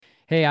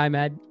Hey, I'm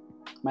Ed,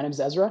 My name is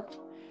Ezra.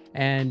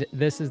 and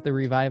this is the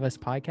Revive Us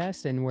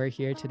podcast, and we're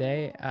here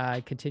today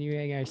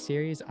continuing our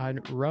series on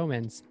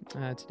Romans.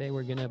 Today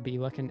we're going to be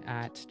looking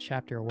at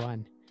chapter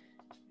 1.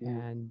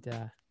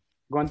 And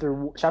Going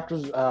through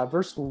chapters,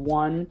 verse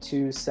 1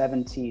 to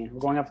 17. We're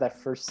going off that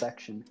first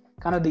section,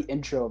 kind of the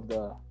intro of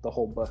the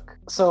whole book.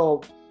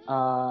 So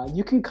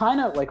you can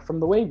kind of, like, from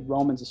the way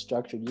Romans is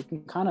structured, you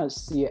can kind of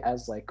see it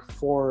as like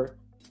 4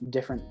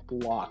 different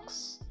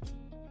blocks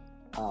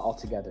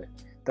altogether.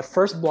 The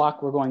first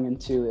block we're going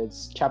into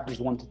is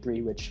chapters 1 to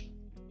 3, which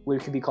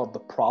could be called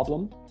the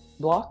problem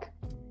block,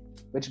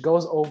 which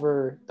goes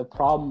over the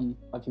problem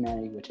of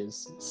humanity, which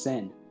is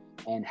sin,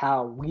 and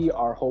how we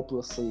are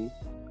hopelessly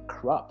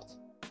corrupt.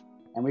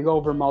 And we go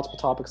over multiple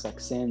topics like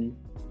sin,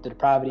 the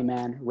depravity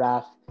man,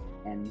 wrath,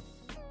 and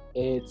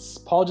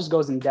Paul just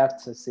goes in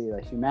depth to see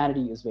that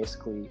humanity is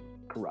basically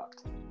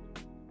corrupt.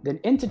 Then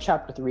into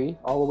chapter 3,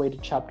 all the way to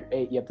chapter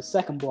 8, you have the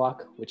second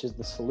block, which is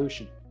the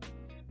solution,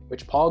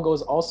 which Paul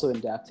goes also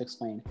in depth to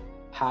explain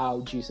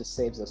how Jesus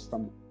saves us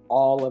from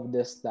all of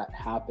this that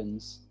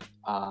happens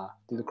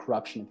through the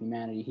corruption of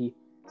humanity. He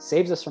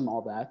saves us from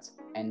all that,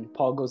 and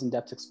Paul goes in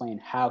depth to explain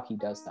how he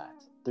does that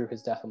through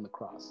his death on the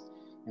cross.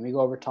 And we go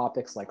over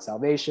topics like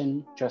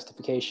salvation,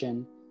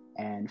 justification,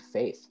 and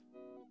faith.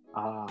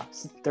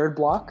 Third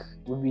block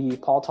would be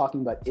Paul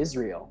talking about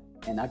Israel,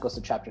 and that goes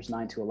to chapters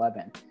 9 to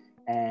 11.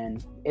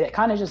 And it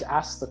kind of just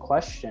asks the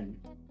question,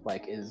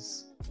 like,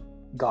 is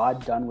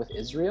God done with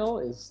Israel?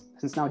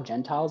 Since now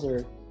Gentiles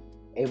are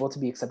able to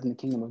be accepted in the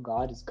kingdom of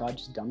God, is God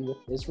just done with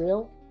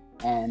Israel?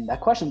 And that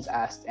question's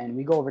asked, and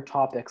we go over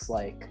topics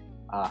like,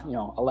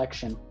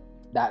 election,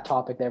 that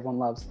topic that everyone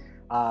loves,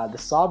 the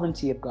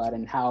sovereignty of God,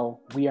 and how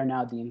we are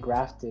now the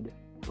engrafted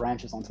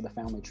branches onto the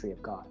family tree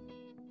of God.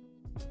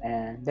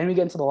 And then we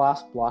get into the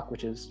last block,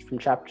 which is from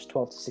chapters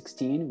 12 to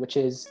 16, which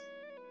is,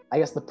 I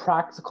guess, the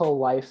practical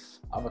life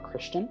of a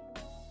Christian.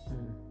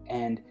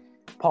 And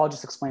Paul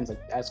just explains, like,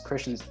 as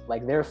Christians,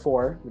 like,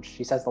 therefore, which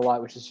he says a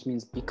lot, which just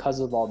means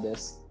because of all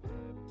this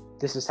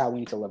is how we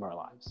need to live our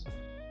lives.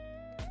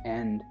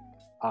 And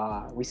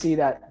we see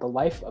that the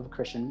life of a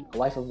Christian, a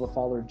life of a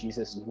follower of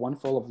Jesus, is one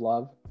full of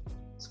love.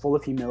 It's full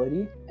of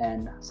humility,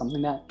 and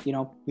something that,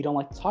 we don't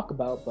like to talk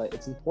about, but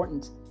it's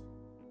important,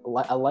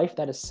 a life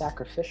that is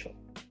sacrificial.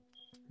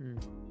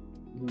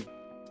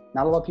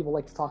 Not a lot of people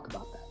like to talk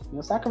about that.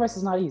 Sacrifice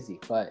is not easy,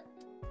 but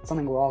it's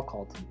something we're all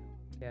called to do.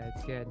 Yeah,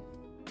 it's good.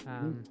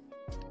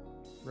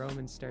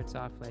 Romans starts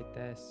off like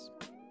this.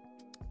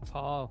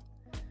 Paul,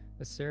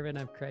 the servant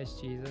of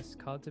Christ Jesus,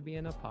 called to be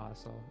an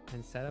apostle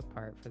and set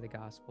apart for the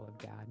gospel of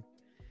God.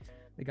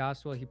 The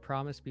gospel he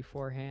promised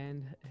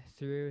beforehand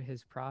through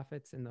his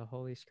prophets in the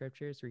Holy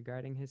Scriptures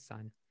regarding his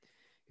Son,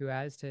 who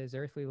as to his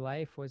earthly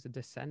life was a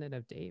descendant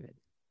of David,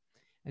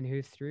 and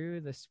who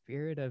through the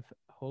Spirit of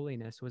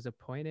holiness was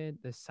appointed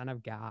the Son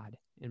of God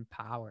in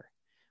power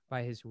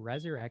by his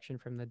resurrection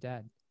from the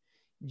dead,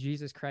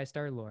 Jesus Christ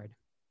our Lord.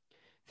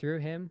 Through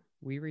him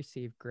we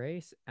receive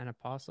grace and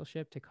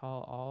apostleship to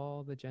call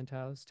all the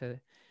Gentiles to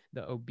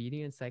the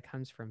obedience that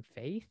comes from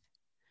faith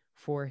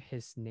for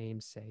his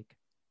name's sake.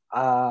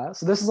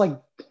 So this is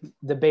like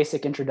the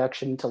basic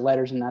introduction to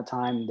letters in that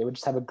time. They would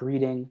just have a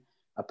greeting,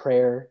 a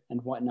prayer, and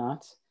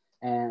whatnot.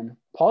 And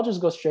Paul just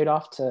goes straight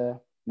off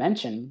to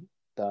mention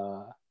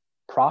the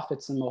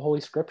prophets and the Holy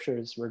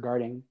Scriptures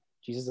regarding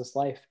Jesus'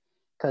 life.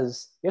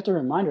 Because we have to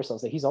remind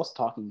ourselves that he's also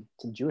talking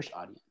to the Jewish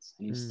audience.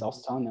 And he's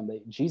also telling them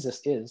that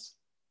Jesus is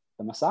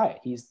the Messiah.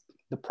 He's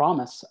the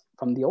promise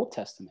from the Old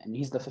Testament, and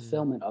he's the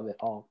fulfillment of it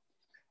all.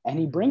 And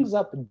he brings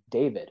up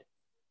David.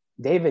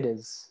 David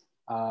is...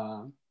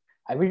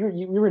 we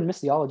were in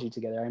missiology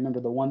together. I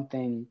remember the one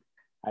thing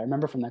I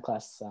remember from that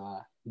class,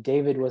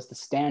 David was the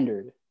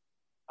standard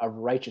of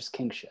righteous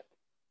kingship.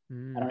 I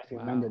don't know if you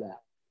remember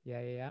that.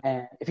 Yeah.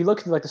 And if you look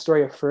at like the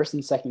story of 1st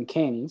and 2nd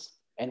Kings,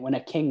 and when a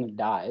king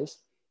dies,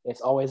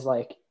 it's always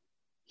like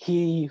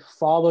he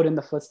followed in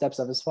the footsteps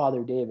of his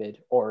father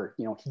David, or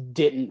he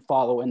didn't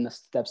follow in the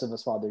steps of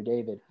his father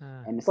David.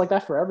 And it's like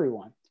that for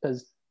everyone,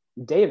 because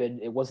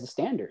David, it was the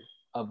standard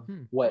of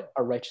what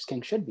a righteous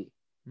king should be.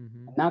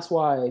 And that's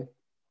why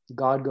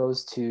God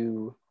goes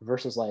to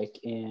verses like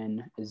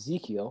in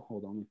Ezekiel.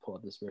 Hold on, let me pull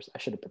up this verse. I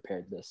should have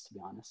prepared this, to be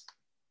honest.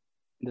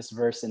 This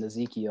verse in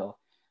Ezekiel.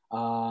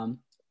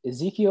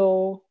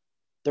 Ezekiel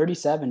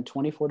 37,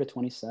 24 to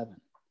 27.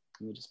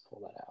 Let me just pull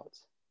that out.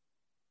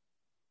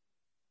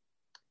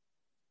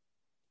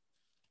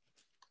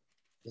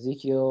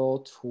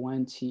 Ezekiel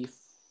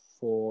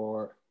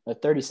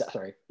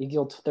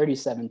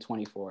 37,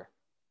 24.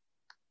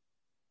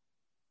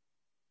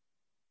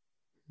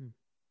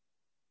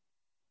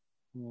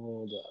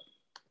 Hold up.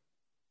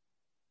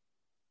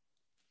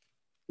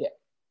 Yeah.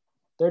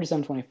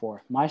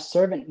 37:24. My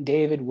servant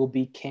David will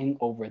be king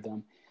over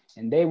them,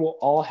 and they will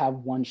all have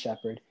one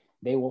shepherd.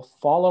 They will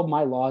follow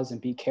my laws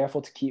and be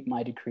careful to keep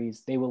my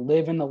decrees. They will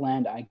live in the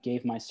land I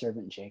gave my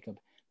servant Jacob,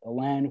 the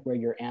land where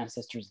your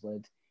ancestors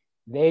lived.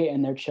 They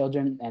and their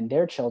children and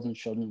their children's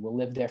children will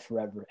live there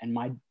forever,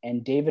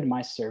 and David,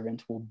 my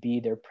servant, will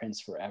be their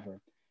prince forever.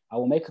 I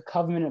will make a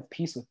covenant of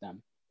peace with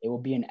them. It will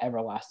be an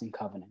everlasting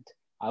covenant.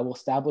 I will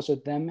establish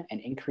with them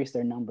and increase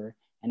their number,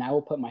 and I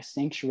will put my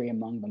sanctuary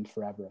among them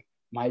forever.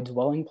 My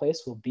dwelling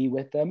place will be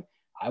with them.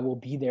 I will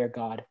be their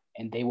God,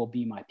 and they will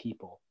be my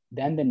people.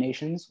 Then the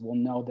nations will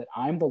know that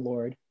I'm the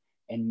Lord,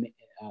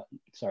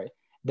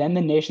 then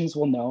the nations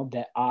will know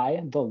that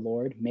I, the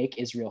Lord, make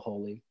Israel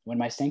holy, when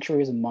my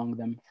sanctuary is among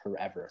them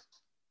forever.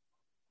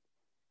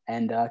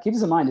 And keep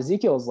this in mind,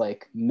 Ezekiel is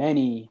like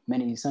many,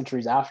 many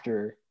centuries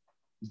after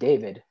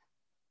David.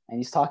 And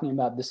he's talking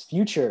about this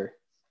future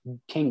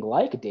king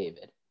like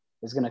David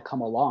is going to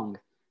come along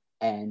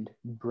and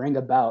bring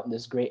about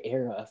this great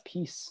era of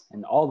peace.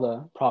 And all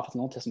the prophets in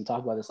the Old Testament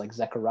talk about this, like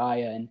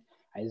Zechariah and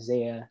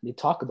Isaiah. They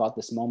talk about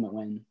this moment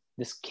when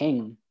this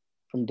king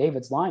from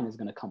David's line is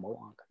going to come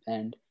along.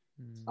 And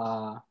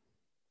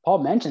Paul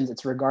mentions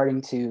it's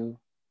regarding to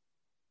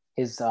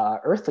his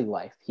earthly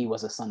life. He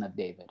was a son of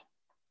David.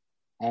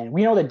 And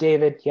we know that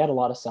David, he had a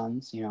lot of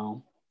sons, you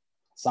know.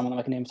 Some of them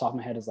I can name off the top of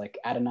my head is like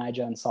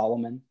Adonijah and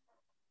Solomon.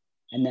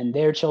 And then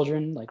their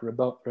children, like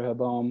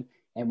Rehoboam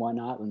and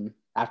whatnot. And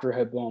after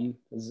Rehoboam,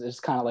 it's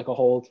kind of like a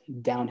whole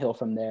downhill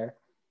from there.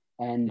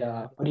 And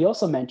but he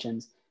also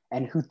mentions,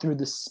 and who through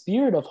the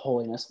spirit of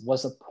holiness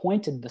was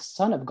appointed the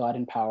Son of God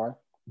in power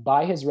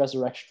by his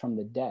resurrection from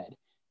the dead,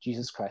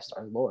 Jesus Christ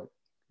our Lord.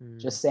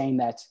 Just saying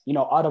that, you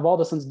know, out of all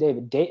the sons of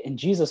David, and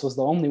Jesus was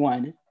the only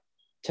one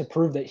to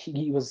prove that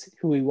he was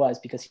who he was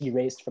because he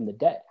raised from the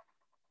dead.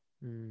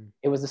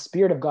 It was the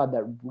Spirit of God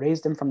that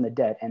raised him from the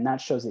dead, and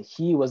that shows that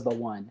he was the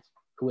one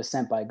who was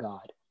sent by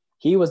God.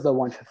 He was the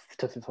one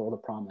to fulfill the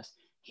promise.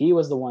 He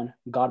was the one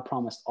God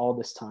promised all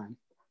this time.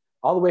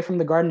 All the way from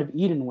the Garden of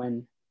Eden,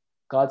 when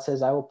God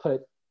says, I will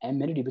put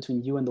enmity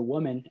between you and the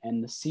woman,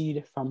 and the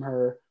seed from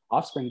her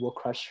offspring will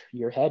crush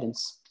your head and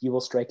you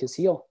will strike his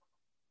heel.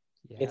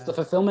 It's the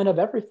fulfillment of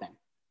everything.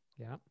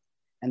 Yeah.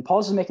 And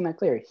Paul's just making that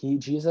clear.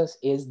 Jesus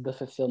is the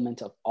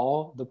fulfillment of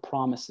all the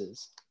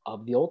promises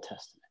of the Old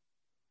Testament.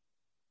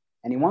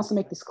 And he wants to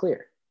make this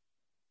clear.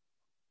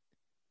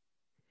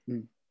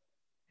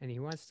 And he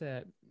wants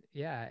to,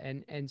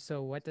 and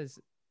so what does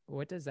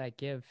that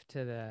give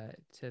to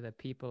the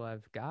people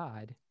of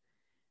God?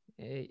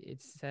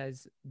 It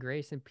says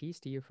grace and peace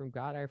to you from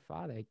God our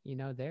Father. You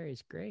know, there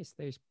is grace,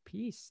 there's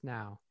peace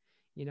now.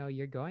 You know,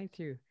 you're going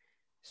through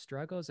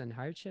struggles and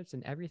hardships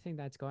and everything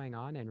that's going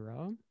on in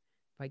Rome,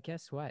 but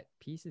guess what?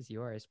 Peace is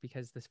yours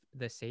because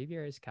the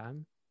Savior has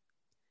come.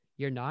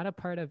 You're not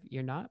part of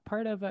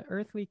an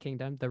earthly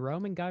kingdom. The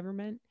Roman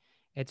government,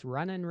 it's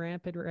running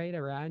rampant right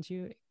around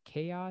you.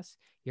 Chaos.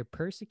 You're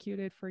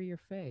persecuted for your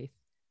faith,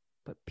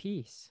 but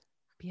peace.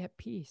 Be at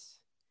peace.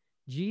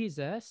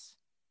 Jesus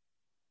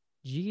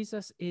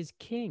is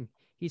king.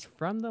 He's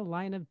from the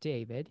line of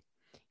David.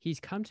 He's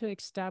come to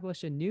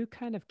establish a new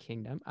kind of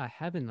kingdom, a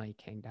heavenly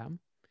kingdom,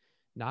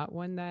 not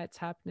one that's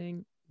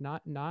happening,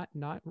 not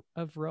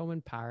of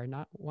Roman power,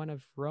 not one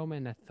of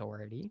Roman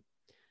authority,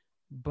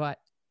 but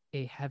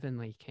a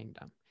heavenly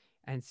kingdom.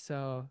 And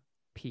so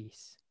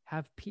peace,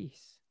 have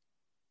peace.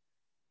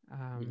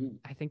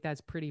 I think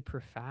that's pretty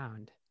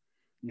profound,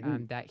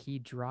 that he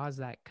draws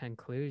that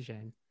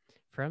conclusion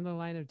from the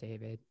line of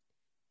David.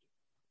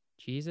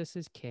 Jesus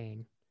is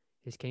king.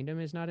 His kingdom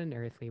is not an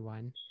earthly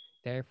one.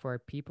 Therefore,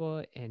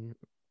 people and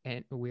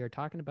we were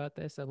talking about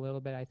this a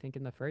little bit, I think,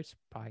 in the first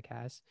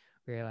podcast,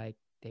 where like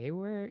they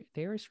were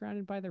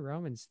surrounded by the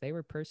Romans. They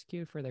were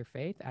persecuted for their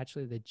faith.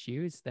 Actually, the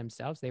Jews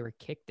themselves, they were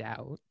kicked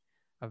out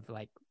of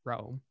like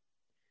Rome.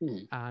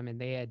 And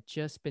they had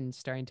just been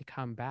starting to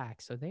come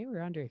back. So they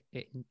were under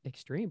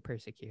extreme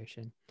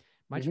persecution,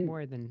 much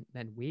more than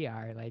we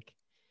are. Like,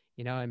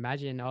 you know,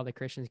 imagine all the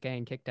Christians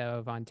getting kicked out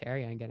of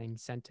Ontario and getting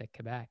sent to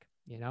Quebec,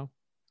 you know?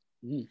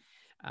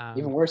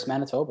 Even worse,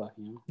 Manitoba,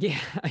 you know? Yeah,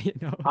 you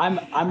know.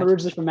 I'm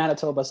originally from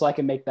Manitoba, so I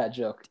can make that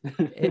joke.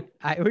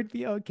 I would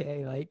be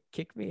okay. Like,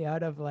 kick me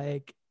out of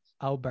like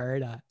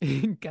Alberta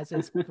because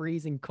it's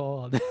freezing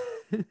cold.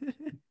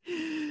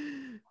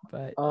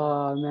 But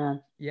oh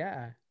man,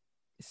 yeah.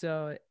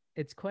 So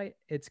it's quite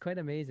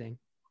amazing.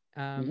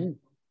 And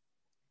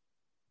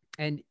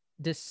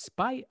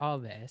despite all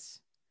this,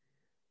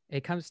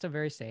 it comes to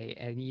verse 8,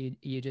 and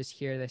you just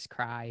hear this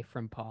cry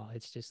from Paul.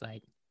 It's just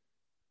like,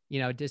 you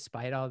know,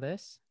 despite all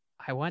this,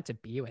 I want to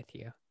be with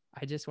you.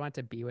 I just want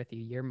to be with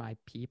you. You're my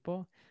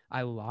people.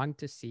 I long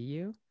to see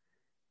you.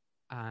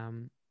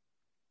 And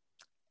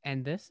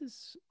this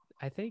is,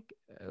 I think,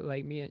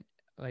 like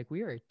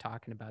we were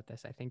talking about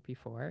this, I think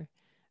before,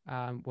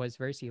 was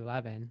verse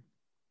 11,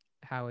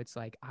 how it's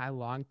like, I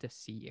long to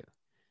see you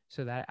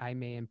so that I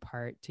may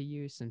impart to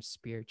you some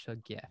spiritual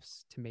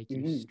gifts to make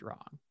you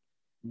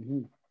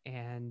strong.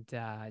 And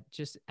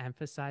just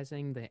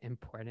emphasizing the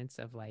importance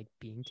of like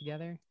being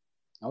together.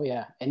 Oh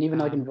yeah. And even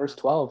like in verse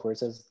 12 where it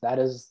says that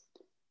is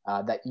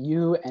that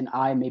you and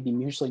I may be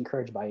mutually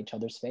encouraged by each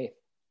other's faith.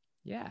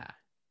 Yeah.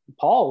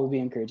 Paul would be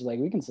encouraged. Like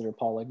we consider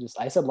Paul like just,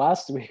 I said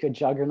last week, a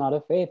juggernaut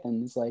of faith.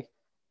 And it's like,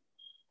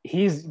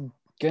 he's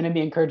going to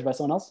be encouraged by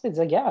someone else's faith. It's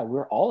like, yeah,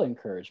 we're all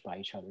encouraged by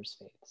each other's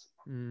faiths.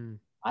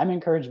 I'm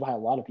encouraged by a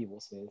lot of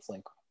people's faiths.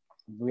 Like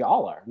we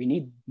all are. We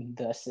need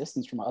the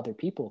assistance from other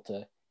people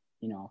to,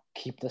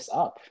 keep this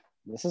up.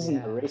 This isn't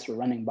a Yeah. race we're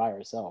running by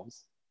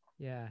ourselves.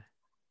 Yeah.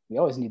 We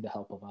always need the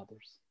help of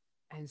others.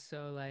 And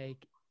so,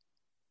 like,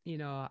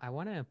 I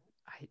want to,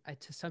 I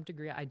to some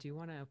degree, I do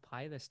want to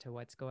apply this to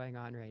what's going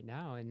on right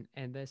now.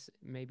 And this,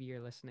 maybe you're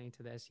listening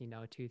to this,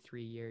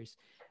 2-3 years,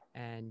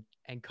 and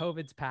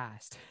COVID's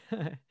passed.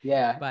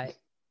 Yeah. But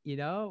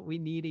we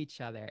need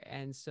each other.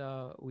 And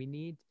so we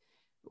need,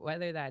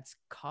 whether that's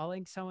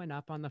calling someone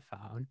up on the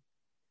phone,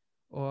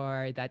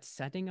 or that's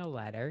sending a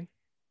letter,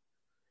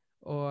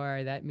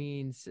 or that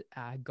means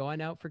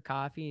going out for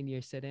coffee and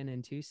you're sitting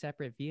in two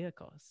separate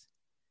vehicles.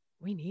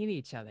 We need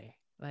each other.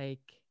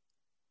 Like,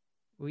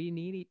 we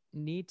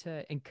need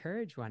to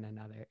encourage one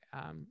another.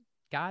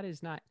 God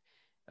is not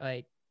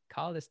like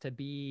called us to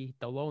be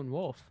the lone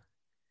wolf.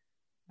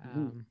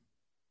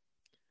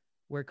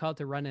 We're called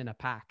to run in a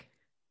pack.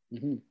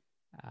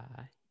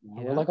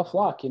 We're like a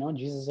flock,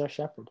 Jesus is our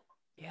shepherd.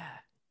 Yeah.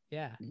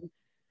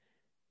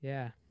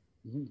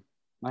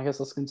 I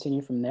guess let's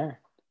continue from there.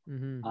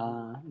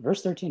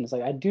 Verse 13 is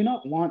like, I do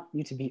not want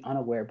you to be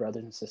unaware,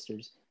 brothers and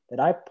sisters, that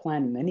I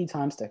planned many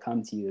times to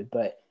come to you,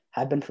 but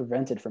have been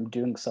prevented from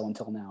doing so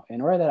until now,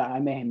 in order that I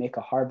may make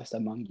a harvest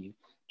among you,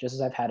 just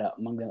as I've had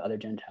among the other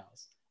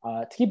Gentiles.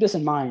 To keep this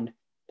in mind,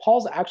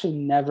 Paul's actually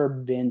never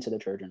been to the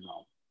church in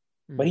Rome,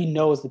 but he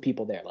knows the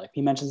people there. Like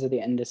he mentions at the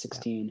end of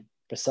 16,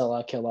 Priscilla,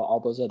 Aquila, all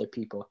those other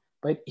people,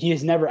 but he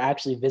has never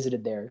actually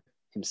visited there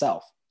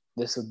himself.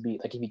 This would be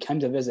like, if he came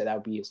to visit, that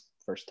would be his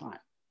first time.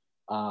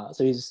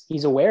 So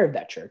he's aware of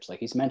that church. Like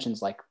he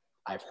mentions, like,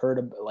 I've heard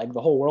of, like,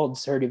 the whole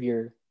world's heard of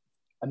your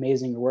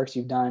amazing works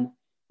you've done,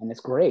 and it's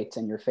great,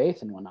 and your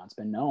faith and whatnot, it's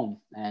been known.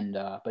 And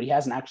but he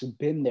hasn't actually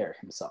been there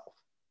himself.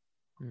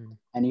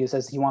 And he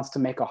says he wants to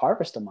make a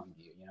harvest among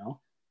you.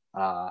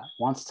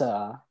 Wants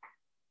to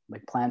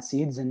like plant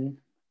seeds and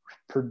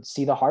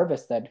see the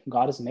harvest that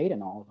God has made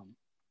in all of them.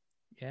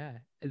 Yeah,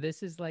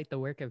 this is like the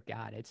work of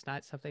God. It's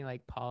not something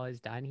like Paul has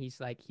done. He's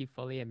like, he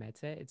fully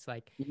admits it. It's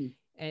like,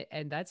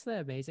 and that's the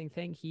amazing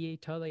thing. He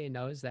totally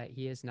knows that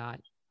he has not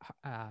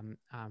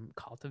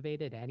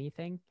cultivated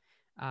anything.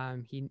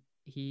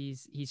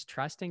 He's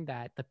trusting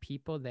that the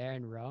people there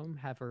in Rome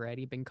have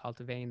already been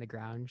cultivating the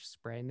ground,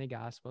 spreading the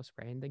gospel,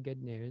 spreading the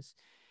good news,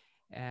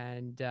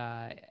 and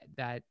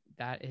that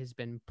has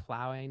been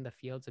plowing the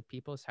fields of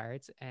people's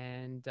hearts.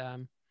 And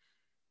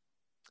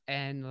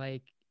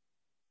like,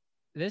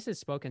 this has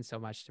spoken so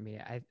much to me.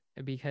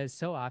 Because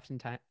so often,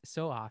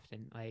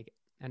 like,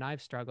 and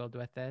I've struggled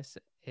with this,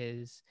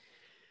 is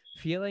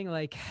feeling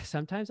like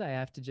sometimes I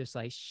have to just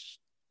like,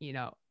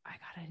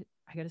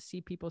 I gotta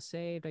see people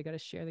saved. I gotta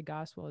share the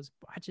gospel as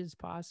much as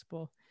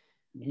possible.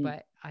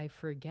 But I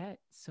forget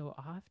so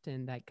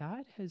often that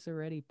God has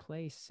already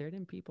placed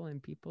certain people in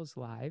people's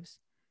lives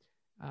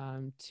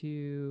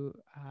to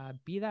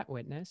be that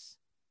witness.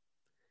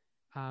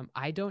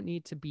 I don't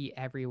need to be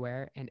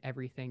everywhere and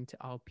everything to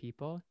all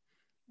people.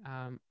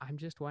 I'm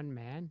just one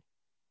man,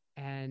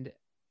 and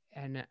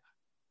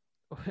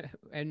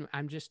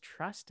I'm just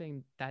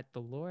trusting that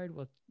the Lord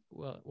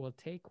will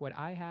take what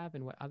I have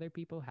and what other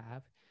people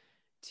have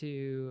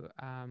to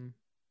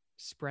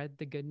spread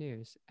the good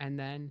news, and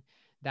then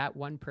that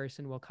one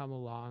person will come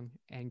along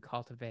and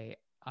cultivate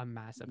a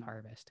massive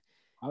harvest.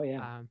 Oh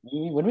yeah.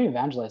 When we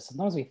evangelize,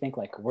 sometimes we think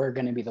like we're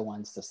gonna be the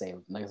ones to save.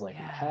 Like,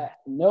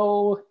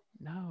 no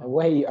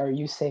way are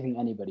you saving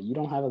anybody. You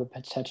don't have the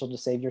potential to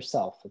save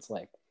yourself. It's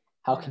like,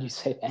 how can you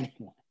save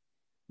anyone?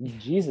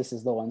 Jesus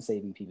is the one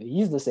saving people.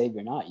 He's the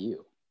savior, not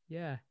you.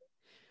 Yeah.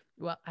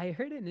 Well, I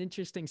heard an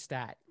interesting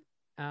stat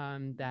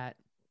that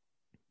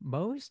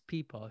most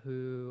people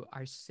who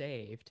are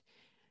saved,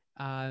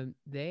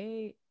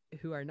 they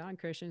who are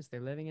non-Christians,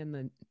 they're living in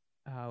the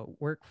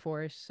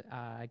workforce,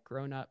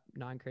 grown up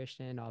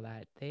non-Christian, all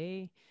that,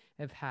 they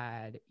have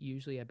had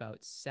usually about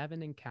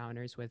 7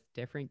 encounters with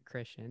different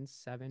Christians,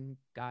 7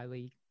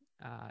 godly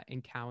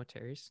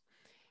encounters.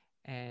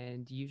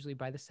 And usually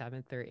by the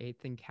 7th or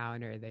 8th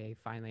encounter, they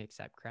finally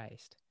accept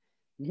Christ.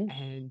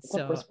 And it's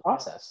so a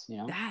process,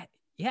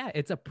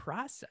 it's a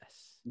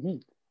process.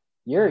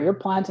 You're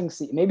planting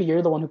seed. Maybe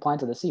you're the one who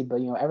planted the seed, but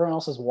everyone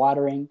else is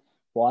watering,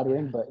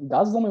 but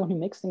God's the only one who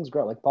makes things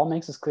grow. Like Paul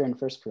makes this clear in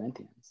 1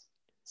 Corinthians.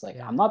 It's like,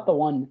 I'm not the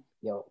one,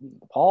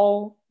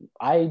 Paul,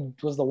 I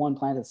was the one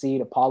planted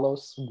seed,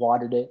 Apollos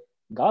watered it.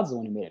 God's the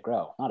one who made it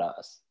grow, not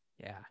us.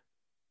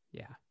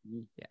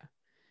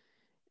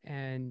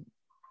 And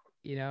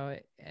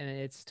and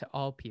it's to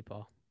all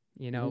people.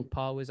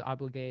 Paul was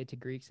obligated to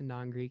Greeks and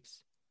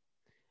non-Greeks.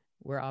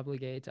 We're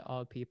obligated to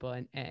all people,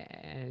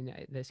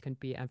 and this can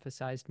be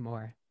emphasized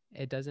more.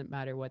 It doesn't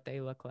matter what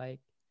they look like,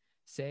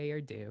 say,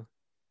 or do.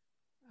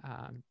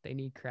 They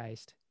need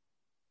Christ.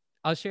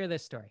 I'll share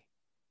this story.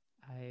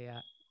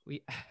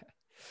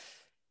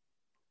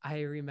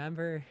 I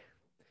remember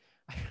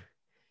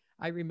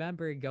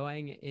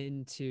going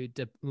in to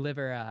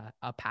deliver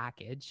a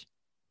package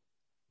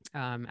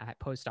at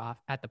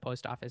the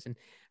post office, and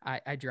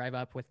I drive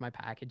up with my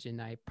package,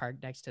 and I park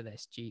next to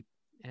this Jeep,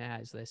 and it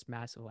has this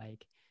massive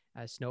like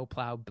a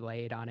snowplow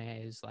blade on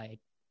it. Is like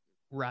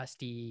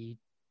rusty,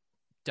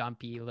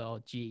 dumpy little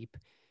Jeep.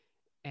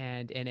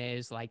 And it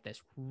is like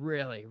this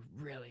really,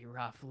 really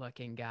rough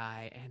looking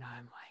guy. And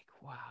I'm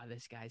like, wow,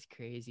 this guy's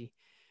crazy.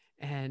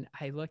 And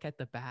I look at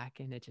the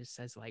back and it just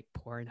says like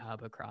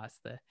Pornhub across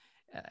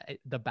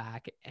the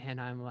back.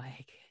 And I'm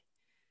like,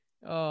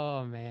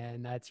 oh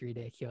man, that's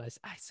ridiculous.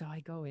 So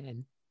I go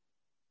in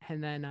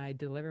and then I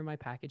deliver my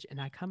package and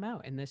I come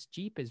out and this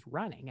Jeep is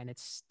running and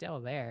it's still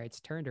there.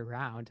 It's turned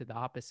around to the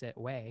opposite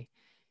way.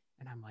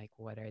 And I'm like,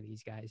 what are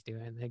these guys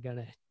doing? They're going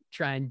to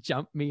try and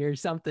jump me or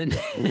something.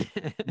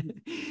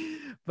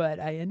 But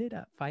I ended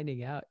up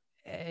finding out,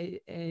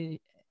 it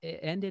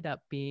ended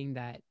up being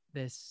that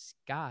this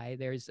guy,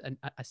 there's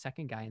a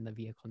second guy in the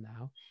vehicle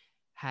now,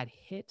 had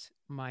hit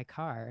my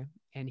car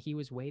and he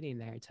was waiting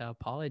there to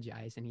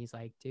apologize. And he's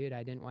like, dude,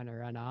 I didn't want to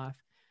run off.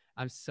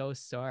 I'm so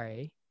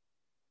sorry.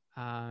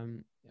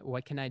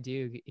 What can I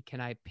do? Can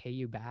I pay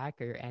you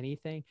back or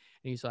anything?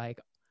 And he's like,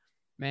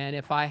 man,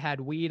 if I had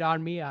weed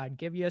on me, I'd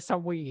give you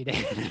some weed.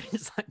 And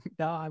it's like,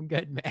 no, I'm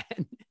good,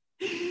 man.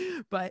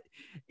 But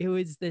it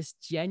was this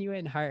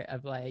genuine heart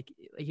of like,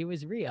 he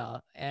was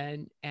real.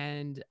 And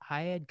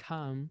I had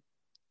come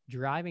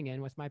driving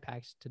in with my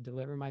package to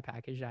deliver my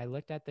package. I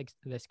looked at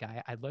this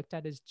guy. I looked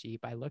at his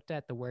Jeep. I looked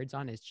at the words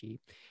on his Jeep.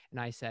 And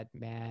I said,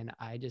 man,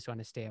 I just want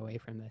to stay away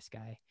from this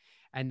guy.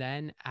 And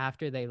then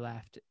after they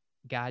left,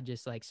 God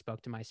just like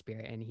spoke to my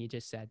spirit. And he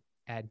just said,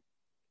 Ed,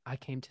 I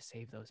came to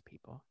save those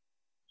people.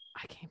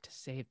 I came to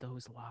save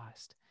those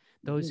lost,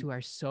 those who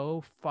are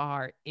so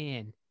far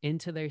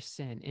into their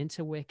sin,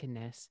 into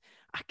wickedness.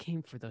 I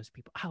came for those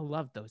people. I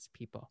love those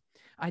people.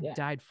 I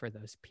died for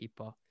those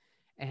people.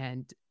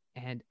 And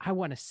I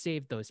want to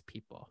save those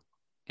people.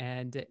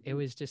 And it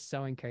was just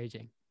so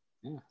encouraging.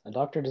 Yeah. A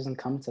doctor doesn't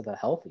come to the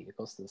healthy, it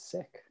goes to the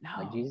sick. No.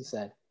 Like Jesus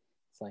said,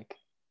 it's like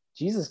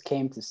Jesus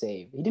came to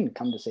save. He didn't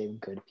come to save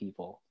good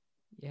people.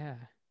 Yeah.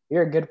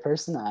 You're a good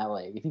person.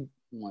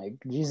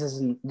 Jesus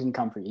didn't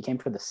come for you. He came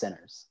for the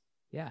sinners.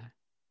 Yeah.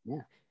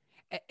 Yeah.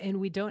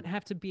 And we don't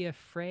have to be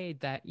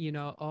afraid that,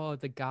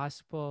 the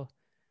gospel,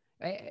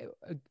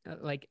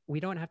 like we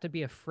don't have to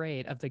be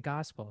afraid of the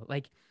gospel.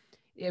 Like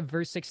in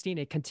verse 16,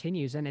 it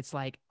continues and it's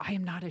like, I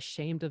am not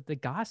ashamed of the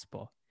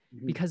gospel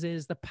because it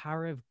is the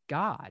power of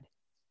God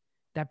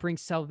that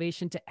brings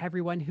salvation to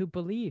everyone who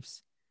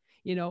believes.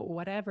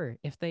 Whatever,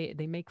 if they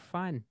make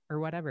fun or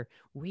whatever,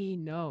 we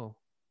know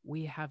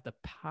we have the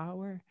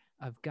power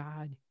of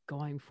God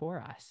going for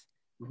us.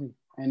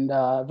 And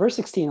verse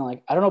 16,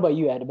 like, I don't know about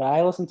you, Ed, but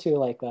I listen to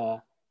like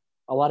a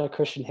lot of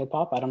Christian hip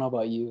hop. I don't know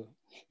about you.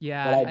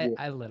 Yeah,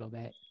 a little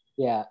bit.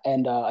 Yeah,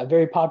 and a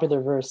very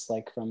popular verse,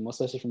 like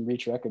especially from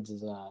Reach Records,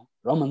 is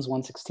Romans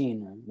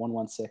 1:16 or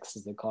 1:16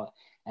 as they call it.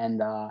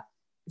 And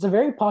it's a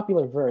very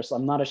popular verse.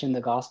 I'm not ashamed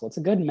of the gospel. It's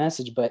a good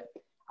message, but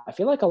I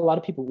feel like a lot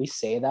of people, we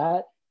say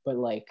that, but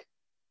like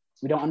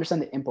we don't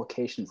understand the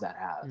implications that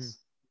has.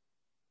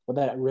 What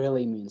that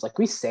really means. Like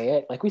we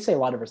say a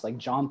lot of verses, like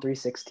John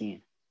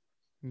 3:16.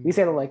 We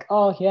say that like,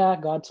 oh yeah,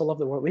 God so loved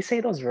the world. We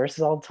say those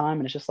verses all the time,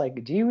 and it's just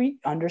like, do we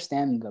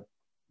understand the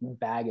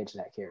baggage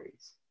that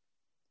carries?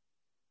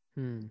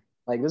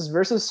 Like this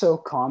verse is so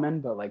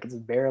common, but like it's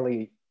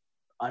barely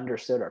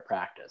understood or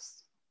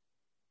practiced.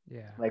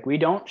 Yeah. Like we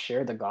don't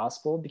share the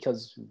gospel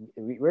because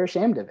we're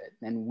ashamed of it,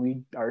 and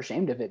we are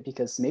ashamed of it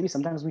because maybe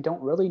sometimes we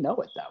don't really know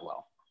it that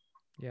well.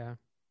 Yeah.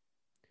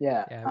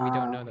 Yeah. Yeah. We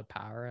don't know the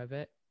power of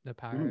it, the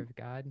power of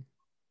God.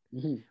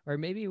 Or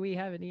maybe we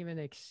haven't even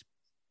it's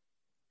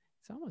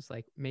almost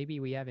like maybe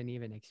we haven't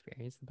even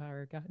experienced the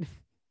power of God.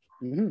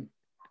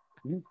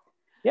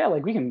 Yeah,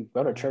 like we can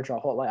go to church our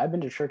whole life. I've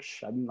been to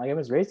church. I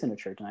was raised in a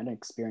church, and I didn't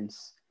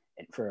experience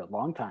it for a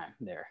long time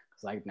there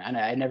because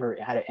I never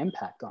had an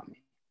impact on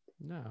me.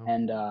 No.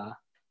 And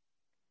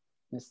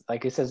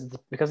like it says,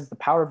 because it's the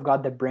power of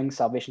God that brings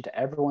salvation to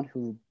everyone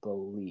who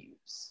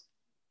believes.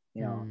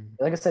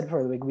 Like I said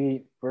before, like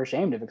we're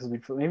ashamed of it because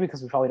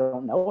we probably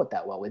don't know it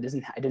that well. It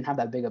didn't have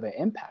that big of an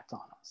impact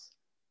on us.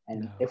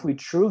 And if we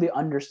truly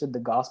understood the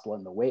gospel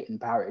and the weight and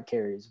power it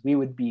carries, we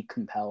would be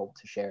compelled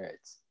to share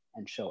it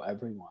and show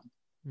everyone.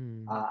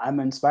 I'm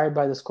inspired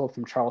by this quote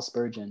from Charles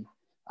Spurgeon.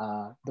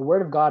 The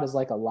word of God is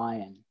like a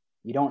lion.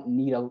 You don't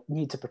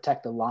need to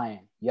protect the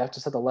lion. You have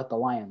to let the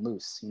lion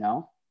loose,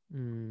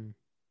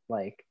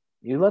 Like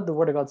you let the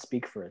word of God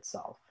speak for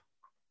itself.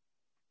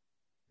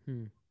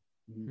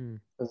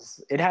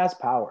 Because it has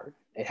power.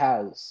 It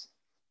has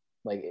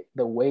like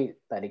the weight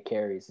that it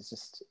carries. It's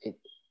just,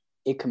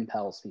 it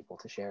compels people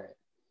to share it.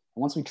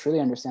 And once we truly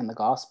understand the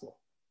gospel,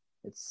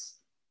 it's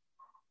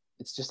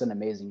just an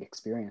amazing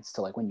experience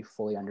to like when you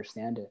fully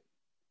understand it.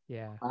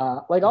 Yeah.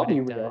 Like I'll be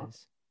real.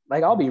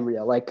 Like I'll be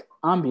real. Like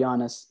I'm be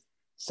honest.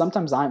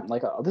 Sometimes I'm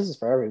like, this is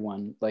for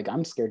everyone. Like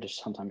I'm scared to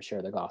sometimes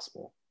share the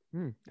gospel.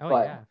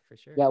 Yeah, for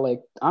sure. Yeah,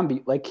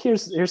 like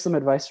here's some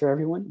advice for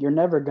everyone. You're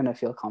never gonna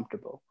feel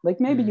comfortable. Like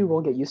maybe you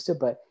will get used to it,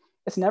 but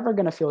it's never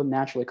gonna feel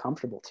naturally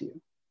comfortable to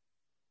you.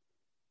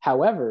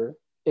 However,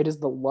 it is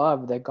the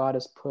love that God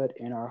has put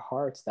in our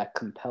hearts that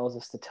compels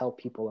us to tell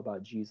people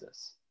about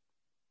Jesus.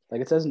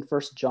 Like it says in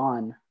 1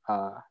 John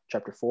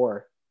chapter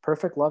 4,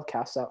 perfect love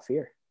casts out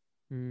fear.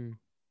 Mm.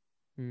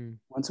 Mm.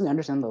 Once we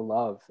understand the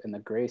love and the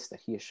grace that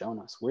he has shown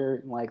us,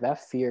 we're like,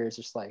 that fear is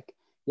just like,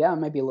 yeah, I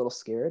might be a little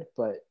scared,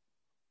 but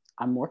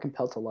I'm more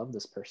compelled to love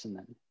this person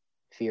than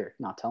fear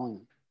not telling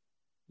them.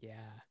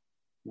 Yeah.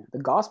 Yeah. The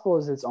gospel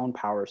is its own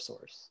power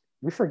source.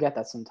 We forget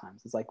that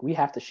sometimes. It's like we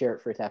have to share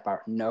it for it to have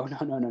power. No, no,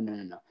 no, no, no,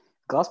 no, no.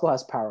 The gospel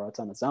has power. It's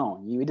on its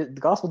own. The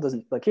gospel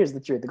doesn't, like, here's the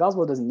truth. The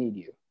gospel doesn't need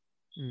you.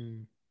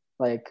 Mm.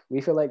 Like,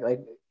 we feel like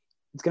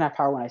it's going to have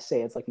power when I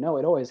say it. It's like, no,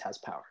 it always has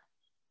power.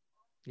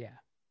 Yeah.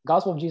 The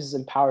gospel of Jesus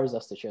empowers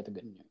us to share the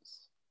good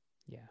news.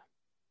 Yeah.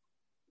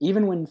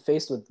 Even when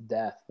faced with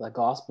death, the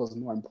gospel is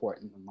more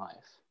important than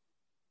life.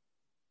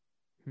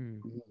 Hmm.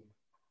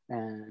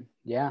 And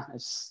yeah,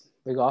 it's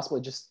the gospel,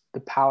 just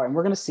the power. And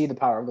we're going to see the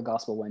power of the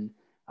gospel when,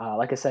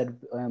 like I said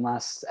in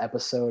last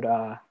episode,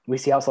 we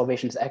see how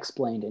salvation is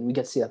explained, and we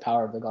get to see the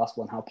power of the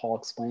gospel and how Paul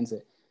explains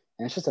it.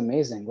 And it's just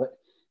amazing.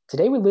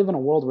 Today we live in a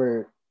world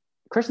where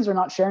Christians are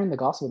not sharing the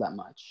gospel that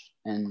much,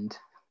 and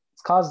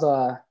it's caused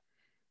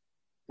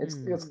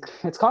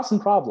it's caused some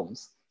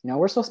problems.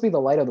 We're supposed to be the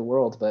light of the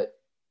world, but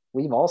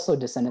we've also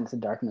descended into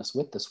darkness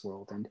with this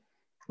world, and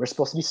we're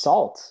supposed to be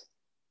salt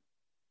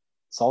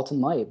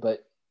and light.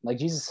 But like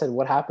Jesus said,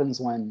 what happens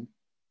when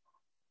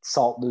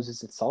salt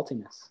loses its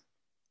saltiness?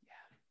 Yeah.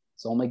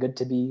 It's only good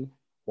to be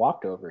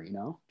walked over,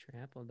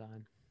 Trampled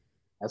on.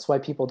 That's why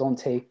people don't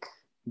take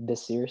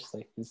this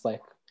seriously. It's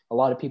like a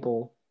lot of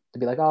people to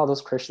be like, oh,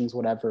 those Christians,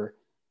 whatever,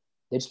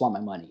 they just want my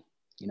money,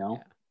 Yeah.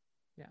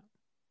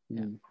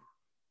 Yeah.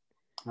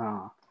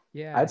 Yeah.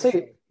 Yeah. I'd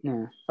say,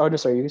 yeah. Oh,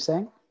 just are you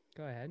saying?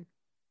 Go ahead.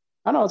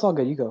 Oh, no, it's all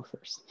good. You go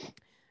first.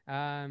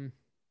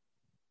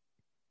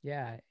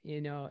 Yeah,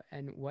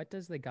 and what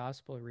does the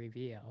gospel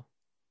reveal?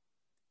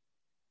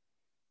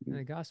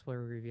 The gospel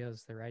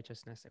reveals the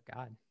righteousness of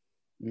God.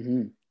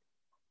 Mm-hmm.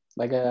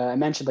 Like I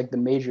mentioned, like the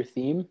major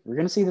theme, we're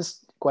going to see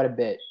this quite a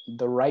bit.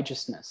 The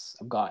righteousness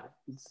of God.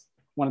 It's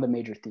one of the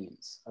major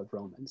themes of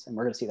Romans, and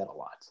we're going to see that a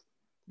lot.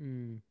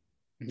 Mm.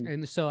 Mm-hmm.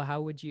 And so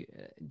how would you,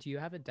 do you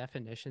have a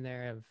definition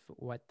there of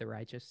what the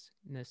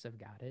righteousness of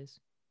God is?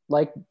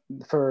 Like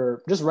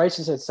for just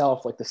righteousness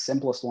itself, like the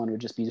simplest one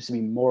would just to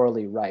be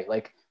morally right.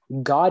 Like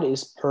God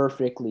is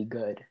perfectly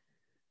good.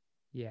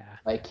 Yeah.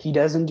 Like he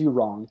doesn't do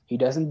wrong. He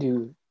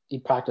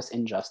practice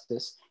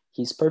injustice.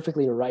 He's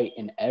perfectly right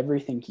in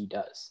everything he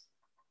does.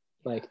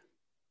 Yeah. Like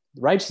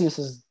righteousness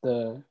is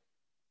the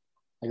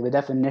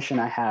definition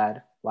I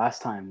had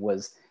last time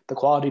was the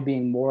quality of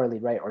being morally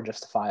right or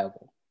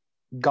justifiable.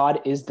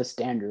 God is the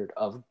standard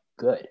of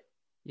good.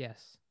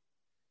 Yes.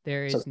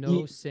 There is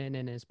no sin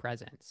in his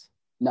presence.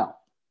 No.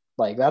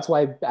 Like that's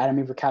why Adam and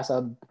Eve were cast out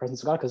of the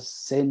presence of God, because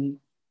sin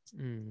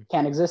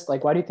can't exist.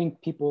 Like, why do you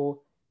think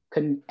people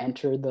couldn't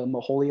enter the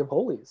Holy of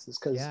Holies? It's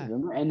because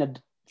when we're in a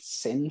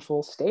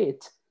sinful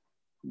state,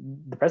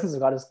 the presence of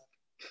God is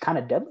kind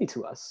of deadly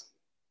to us.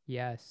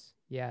 Yes.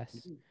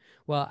 Yes.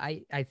 Well,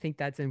 I think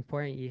that's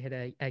important. You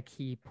hit a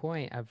key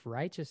point of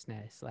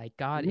righteousness. Like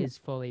God is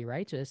fully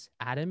righteous.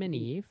 Adam and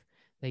Eve,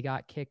 they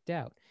got kicked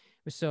out.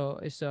 So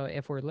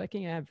if we're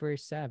looking at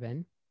verse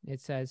 7, it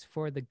says,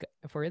 for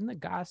in the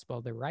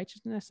gospel, the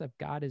righteousness of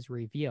God is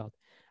revealed,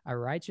 a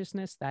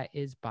righteousness that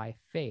is by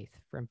faith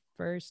from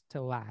first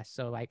to last.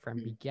 So like from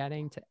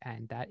beginning to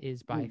end, that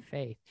is by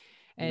faith.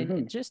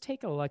 And just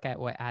take a look at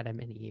what Adam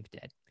and Eve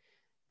did.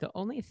 The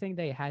only thing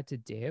they had to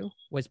do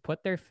was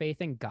put their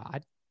faith in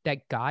God,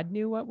 that God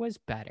knew what was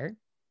better,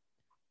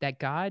 that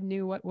God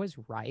knew what was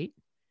right,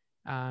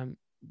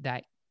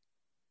 that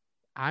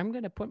I'm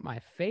going to put my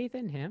faith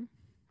in him.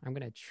 I'm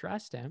going to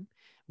trust him.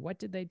 What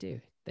did they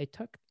do? They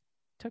took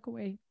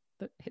away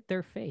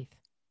their faith.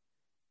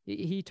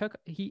 They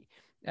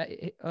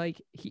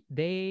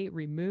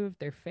removed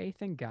their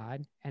faith in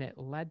God, and it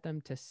led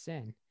them to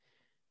sin.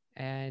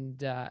 And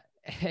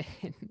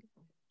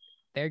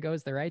there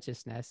goes the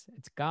righteousness.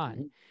 It's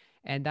gone.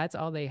 And that's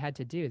all they had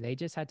to do. They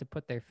just had to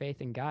put their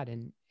faith in God,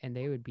 and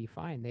they would be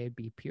fine. They would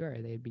be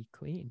pure. They'd be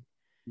clean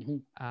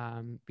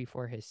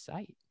before his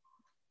sight.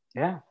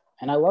 Yeah.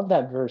 And I love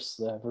that verse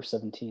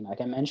 17. Like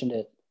I mentioned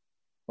it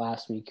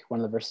last week, one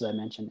of the verses I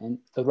mentioned, and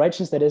the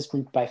righteousness that is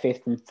by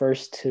faith from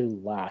first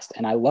to last.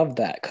 And I love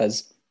that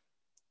because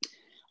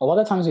a lot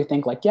of times we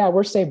think like, yeah,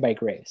 we're saved by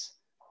grace,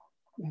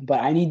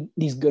 but I need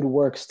these good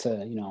works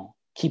to,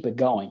 keep it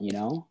going,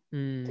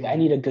 I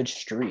need a good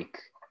streak.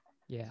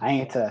 Yeah, I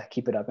need to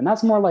keep it up. And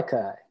that's more like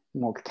a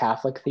more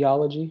Catholic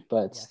theology,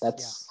 but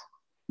that's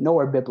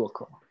nowhere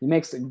biblical.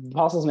 The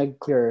apostles make it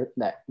clear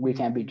that we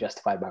can't be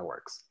justified by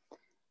works.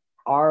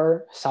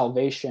 Our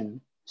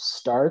salvation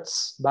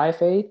starts by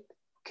faith,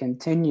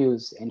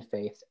 continues in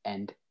faith,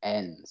 and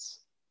ends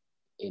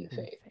in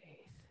faith.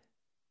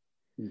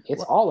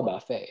 It's all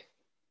about faith.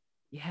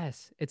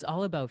 Yes, it's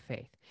all about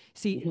faith.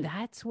 See,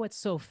 that's what's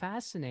so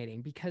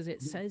fascinating, because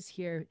it says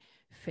here,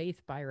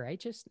 faith by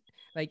righteousness.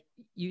 Like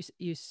you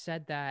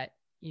said that,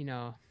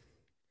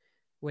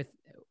 with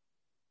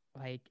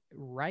like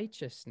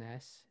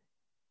righteousness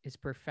is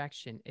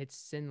perfection, it's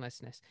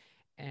sinlessness,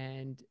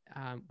 and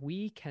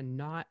we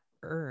cannot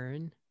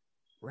earn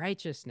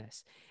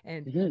righteousness.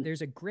 And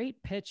there's a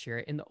great picture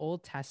in the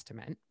Old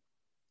Testament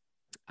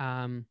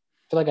I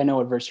feel like I know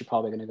what verse you're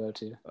probably going to go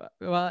to.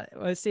 Well,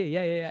 let's see.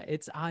 Yeah.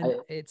 It's on. I,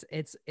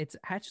 It's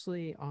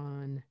actually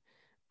on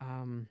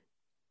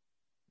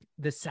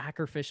the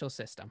sacrificial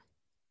system.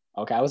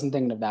 okay, I wasn't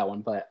thinking of that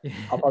one, but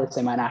I'll probably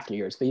say mine after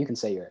yours, but you can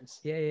say yours.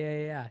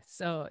 Yeah.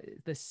 So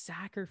the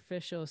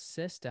sacrificial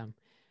system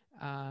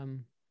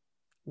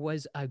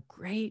was a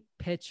great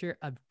picture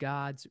of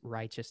God's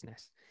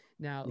righteousness.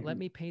 Now, let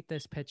me paint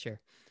this picture.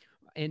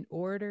 In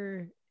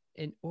order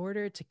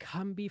to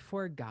come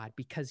before God,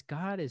 because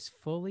God is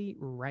fully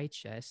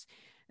righteous,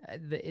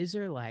 the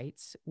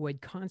Israelites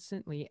would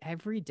constantly,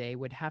 every day,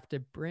 would have to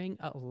bring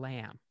a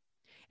lamb.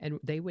 And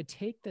they would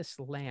take this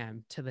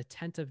lamb to the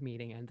tent of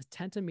meeting. And the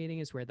tent of meeting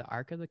is where the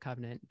Ark of the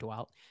Covenant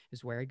dwelt,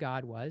 is where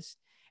God was.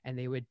 And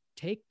they would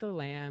take the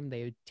lamb,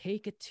 they would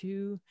take it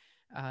to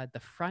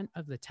the front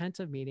of the tent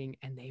of meeting,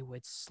 and they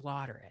would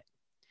slaughter it.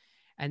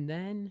 And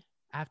then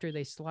after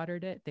they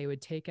slaughtered it, they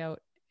would take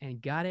out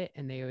and gut it,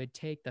 and they would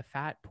take the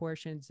fat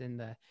portions and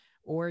the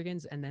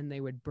organs, and then they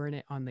would burn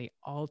it on the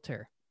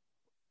altar.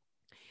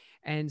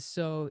 And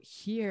so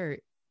here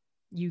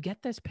you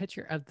get this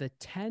picture of the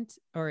tent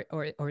or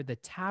the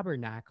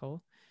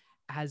tabernacle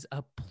as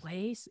a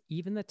place,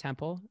 even the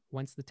temple,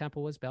 once the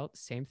temple was built,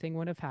 same thing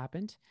would have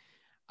happened,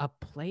 a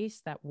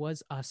place that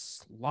was a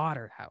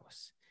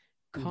slaughterhouse.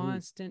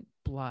 Constant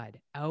blood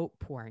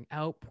outpouring.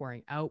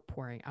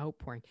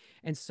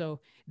 And so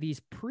these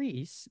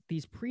priests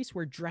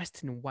were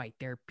dressed in white.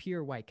 They're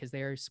pure white because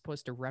they are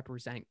supposed to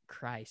represent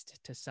Christ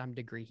to some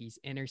degree. He's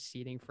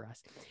interceding for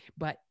us.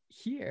 But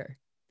here,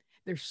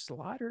 they're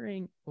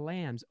slaughtering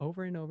lambs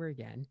over and over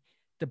again.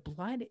 The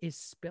blood is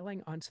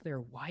spilling onto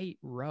their white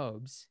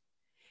robes,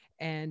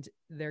 and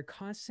they're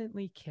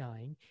constantly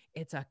killing.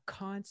 It's a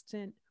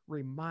constant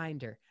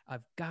reminder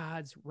of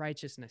God's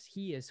righteousness.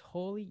 He is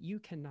holy. You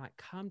cannot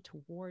come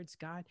towards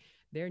God.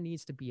 There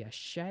needs to be a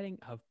shedding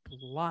of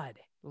blood.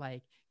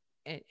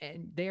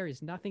 And there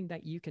is nothing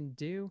that you can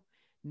do.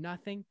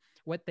 Nothing.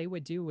 What they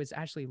would do was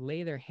actually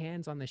lay their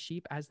hands on the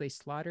sheep as they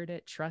slaughtered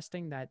it,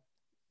 trusting that,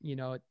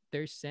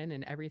 their sin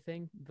and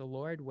everything, the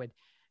Lord would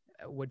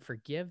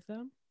forgive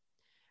them.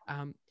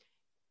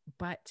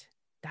 But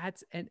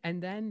that's,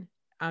 and then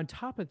on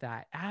top of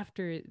that,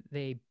 after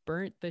they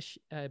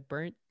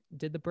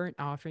did the burnt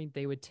offering,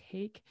 they would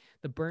take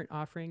the burnt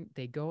offering,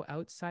 they go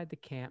outside the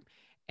camp,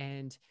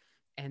 and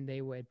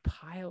they would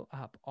pile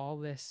up all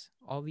the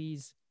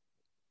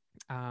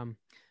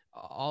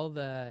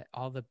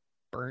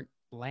burnt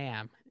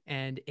lamb,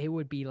 and it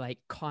would be like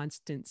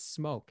constant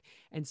smoke.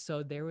 And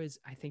so there was,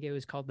 I think it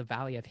was called the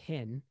Valley of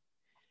Hin,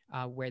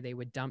 where they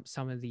would dump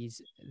some of the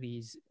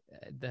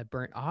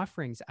burnt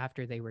offerings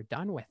after they were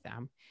done with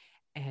them.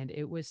 And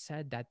it was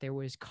said that there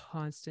was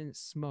constant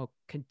smoke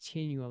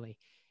continually,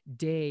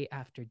 day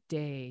after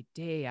day,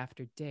 day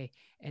after day.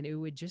 And it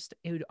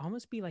would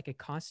almost be like a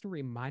constant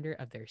reminder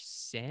of their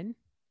sin,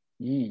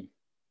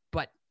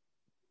 but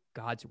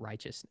God's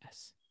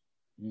righteousness.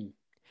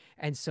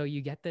 And so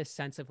you get this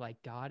sense of like,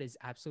 God is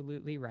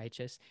absolutely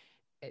righteous.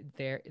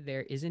 There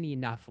isn't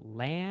enough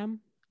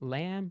lamb,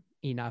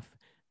 enough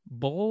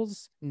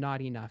bulls,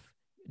 not enough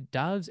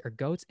doves or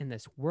goats in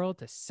this world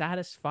to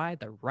satisfy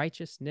the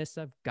righteousness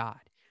of God.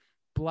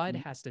 Blood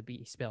has to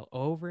be spilled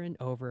over and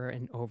over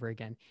and over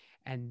again.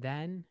 And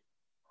then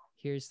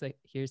here's the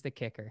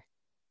kicker.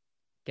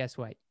 Guess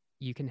what?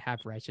 You can have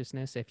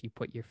righteousness if you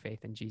put your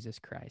faith in Jesus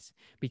Christ,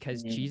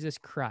 because Jesus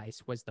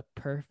Christ was the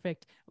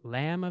perfect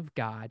Lamb of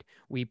God.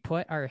 We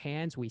put our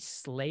hands, we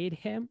slayed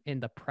him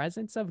in the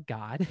presence of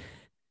God,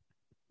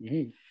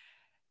 and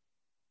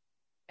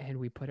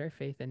we put our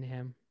faith in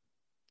him,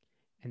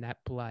 and that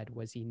blood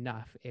was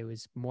enough. It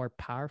was more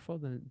powerful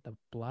than the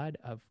blood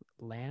of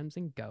lambs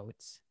and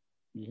goats,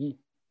 and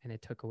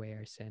it took away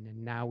our sin,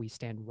 and now we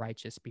stand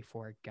righteous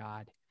before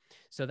God.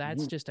 So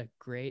that's just a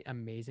great,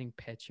 amazing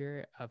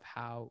picture of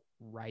how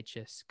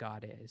righteous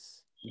God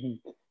is.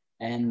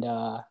 And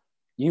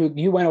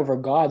you went over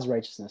God's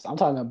righteousness. I'm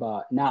talking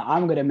about, now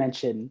I'm going to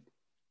mention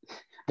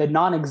the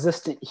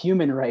non-existent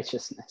human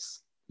righteousness.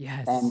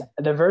 Yes. And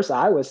the verse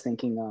I was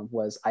thinking of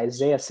was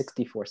Isaiah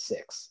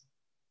 64:6.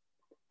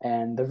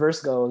 And the verse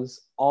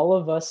goes, all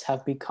of us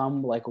have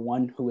become like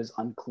one who is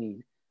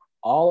unclean.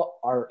 All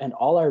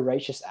our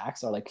righteous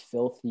acts are like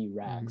filthy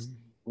rags.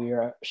 We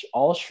are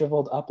all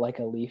shriveled up like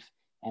a leaf,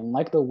 and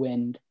like the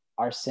wind,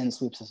 our sin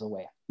sweeps us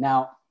away.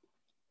 Now,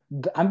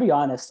 I'm be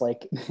honest,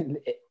 like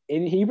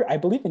in Hebrew, I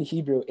believe in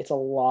Hebrew, it's a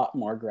lot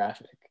more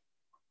graphic.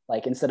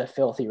 Like instead of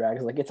filthy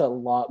rags, like it's a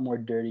lot more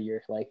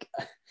dirtier. Like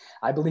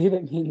I believe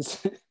it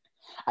means,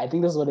 I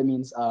think this is what it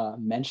means,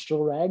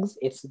 menstrual rags.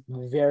 It's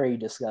very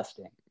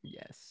disgusting.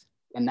 Yes.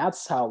 And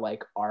that's how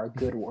like our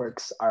good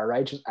works, our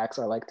righteous acts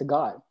are like to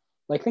God.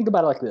 Like think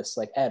about it like this,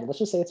 like Ed, let's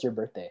just say it's your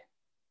birthday.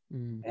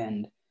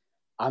 And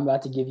I'm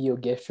about to give you a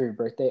gift for your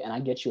birthday, and I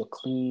get you a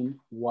clean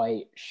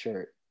white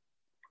shirt.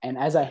 And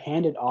as I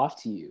hand it off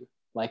to you,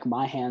 like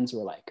my hands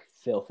were like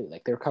filthy,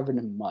 like they're covered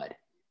in mud.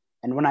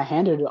 And when I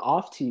handed it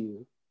off to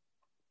you,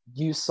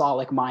 you saw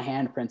like my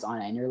handprints on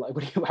it, and you're like,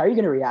 how are you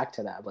going to react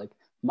to that? Like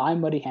my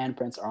muddy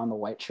handprints are on the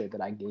white shirt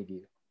that I gave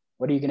you.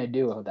 What are you gonna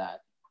do with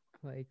that?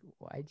 Like,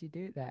 why'd you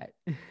do that?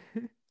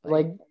 Like,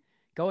 Like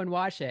go and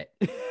wash it.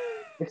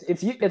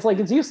 it's like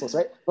it's useless,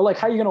 right? But like,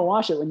 how are you gonna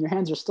wash it when your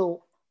hands are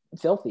still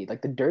filthy?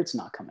 Like the dirt's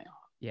not coming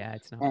off. Yeah,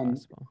 it's not And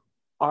possible.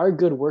 our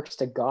good works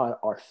to God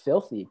are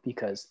filthy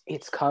because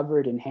it's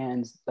covered in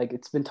hands, like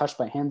it's been touched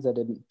by hands that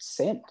didn't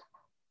sin.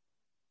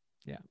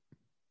 Yeah.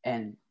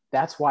 And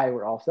that's why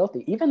we're all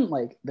filthy. Even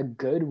like the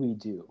good we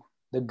do,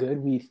 the good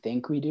we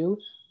think we do,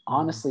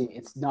 honestly,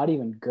 it's not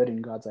even good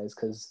in God's eyes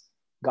because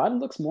God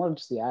looks more than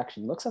just the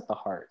action, he looks at the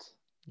heart.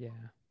 Yeah.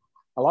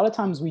 A lot of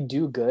times we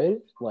do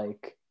good,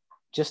 like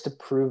just to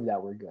prove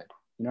that we're good.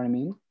 You know what I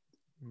mean?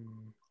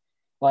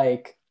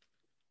 Like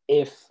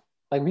if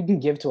like we can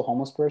give to a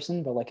homeless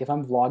person, but like if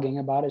I'm vlogging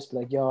about it, it's be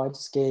like, yo, I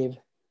just gave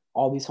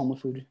all these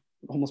homeless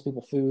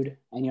people food,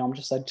 and I'm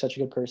just like such a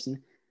good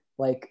person.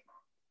 Like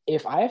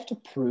if I have to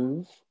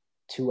prove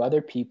to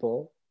other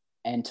people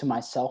and to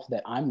myself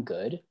that I'm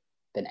good,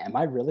 then am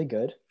I really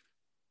good?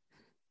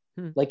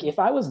 Like if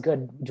I was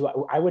good,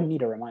 I wouldn't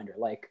need a reminder.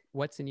 Like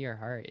what's in your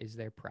heart? Is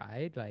there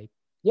pride? Like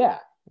yeah,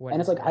 what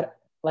and it's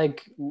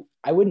like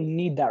I wouldn't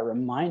need that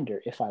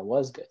reminder if I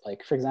was good.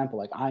 Like for example,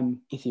 like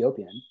I'm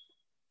Ethiopian.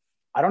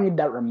 I don't need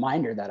that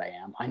reminder that I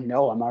am. I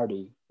know I'm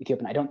already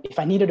Ethiopian. I don't. If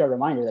I needed a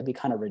reminder, that'd be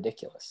kind of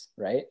ridiculous,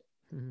 right?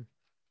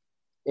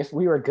 If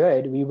we were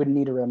good, we wouldn't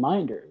need a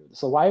reminder.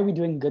 So why are we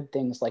doing good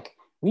things? Like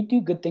we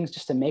do good things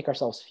just to make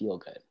ourselves feel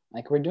good.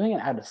 Like we're doing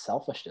it out of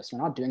selfishness.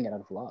 We're not doing it out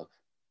of love.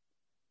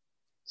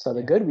 So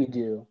the good we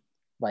do,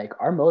 like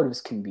our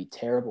motives can be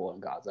terrible in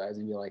God's eyes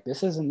and be like,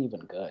 this isn't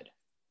even good.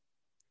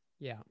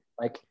 Yeah.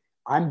 Like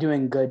I'm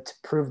doing good to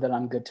prove that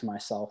I'm good to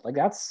myself. Like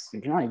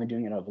you're not even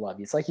doing it out of love.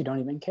 It's like you don't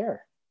even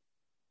care.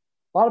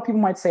 A lot of people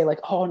might say like,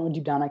 oh, no,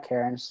 deep down I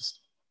care. And it's just,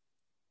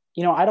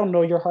 I don't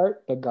know your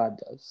heart, but God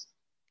does.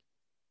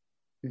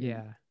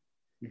 Yeah.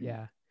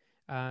 Yeah.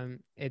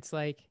 It's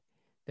like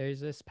there's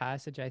this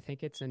passage, I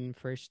think it's in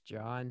First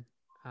John,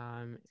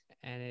 and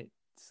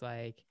it's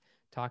like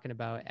talking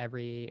about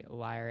every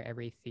liar,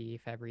 every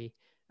thief, every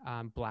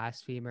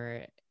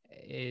blasphemer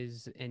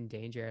is in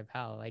danger of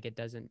hell. Like it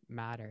doesn't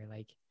matter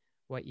like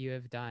what you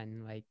have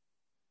done. Like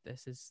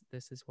this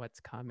is what's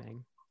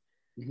coming.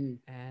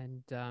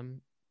 And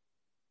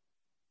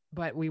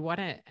but we want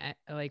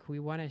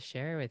to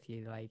share with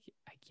you, like,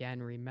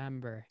 again,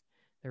 remember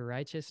the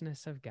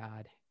righteousness of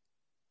God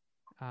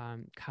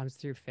comes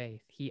through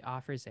faith. He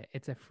offers it.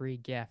 It's a free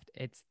gift.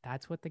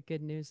 That's what the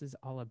good news is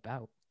all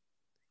about.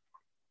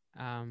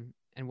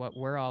 And what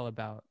we're all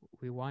about.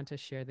 We want to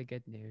share the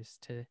good news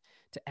to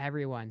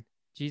everyone.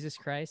 Jesus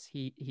Christ,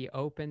 he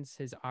opens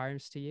his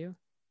arms to you.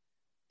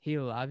 He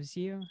loves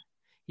you.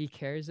 He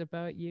cares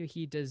about you.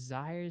 He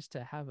desires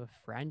to have a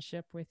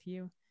friendship with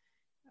you.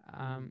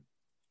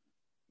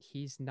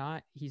 He's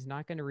not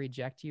going to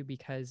reject you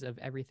because of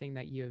everything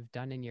that you have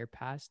done in your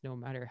past, no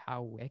matter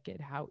how wicked,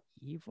 how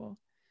evil.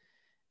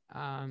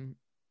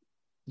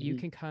 You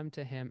can come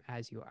to him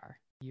as you are.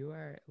 You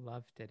are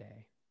loved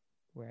today,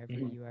 wherever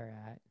you are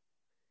at.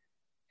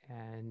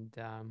 And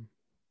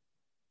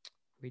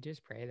we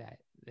just pray that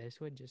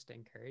this would just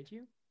encourage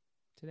you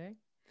today,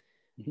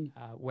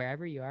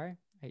 wherever you are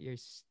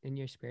in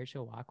your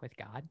spiritual walk with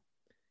God.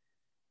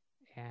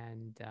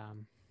 And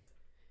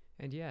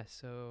yeah,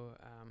 so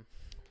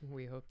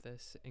we hope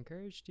this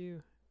encouraged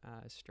you,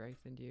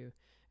 strengthened you,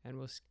 and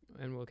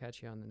we'll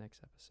catch you on the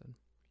next episode.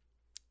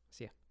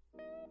 See ya.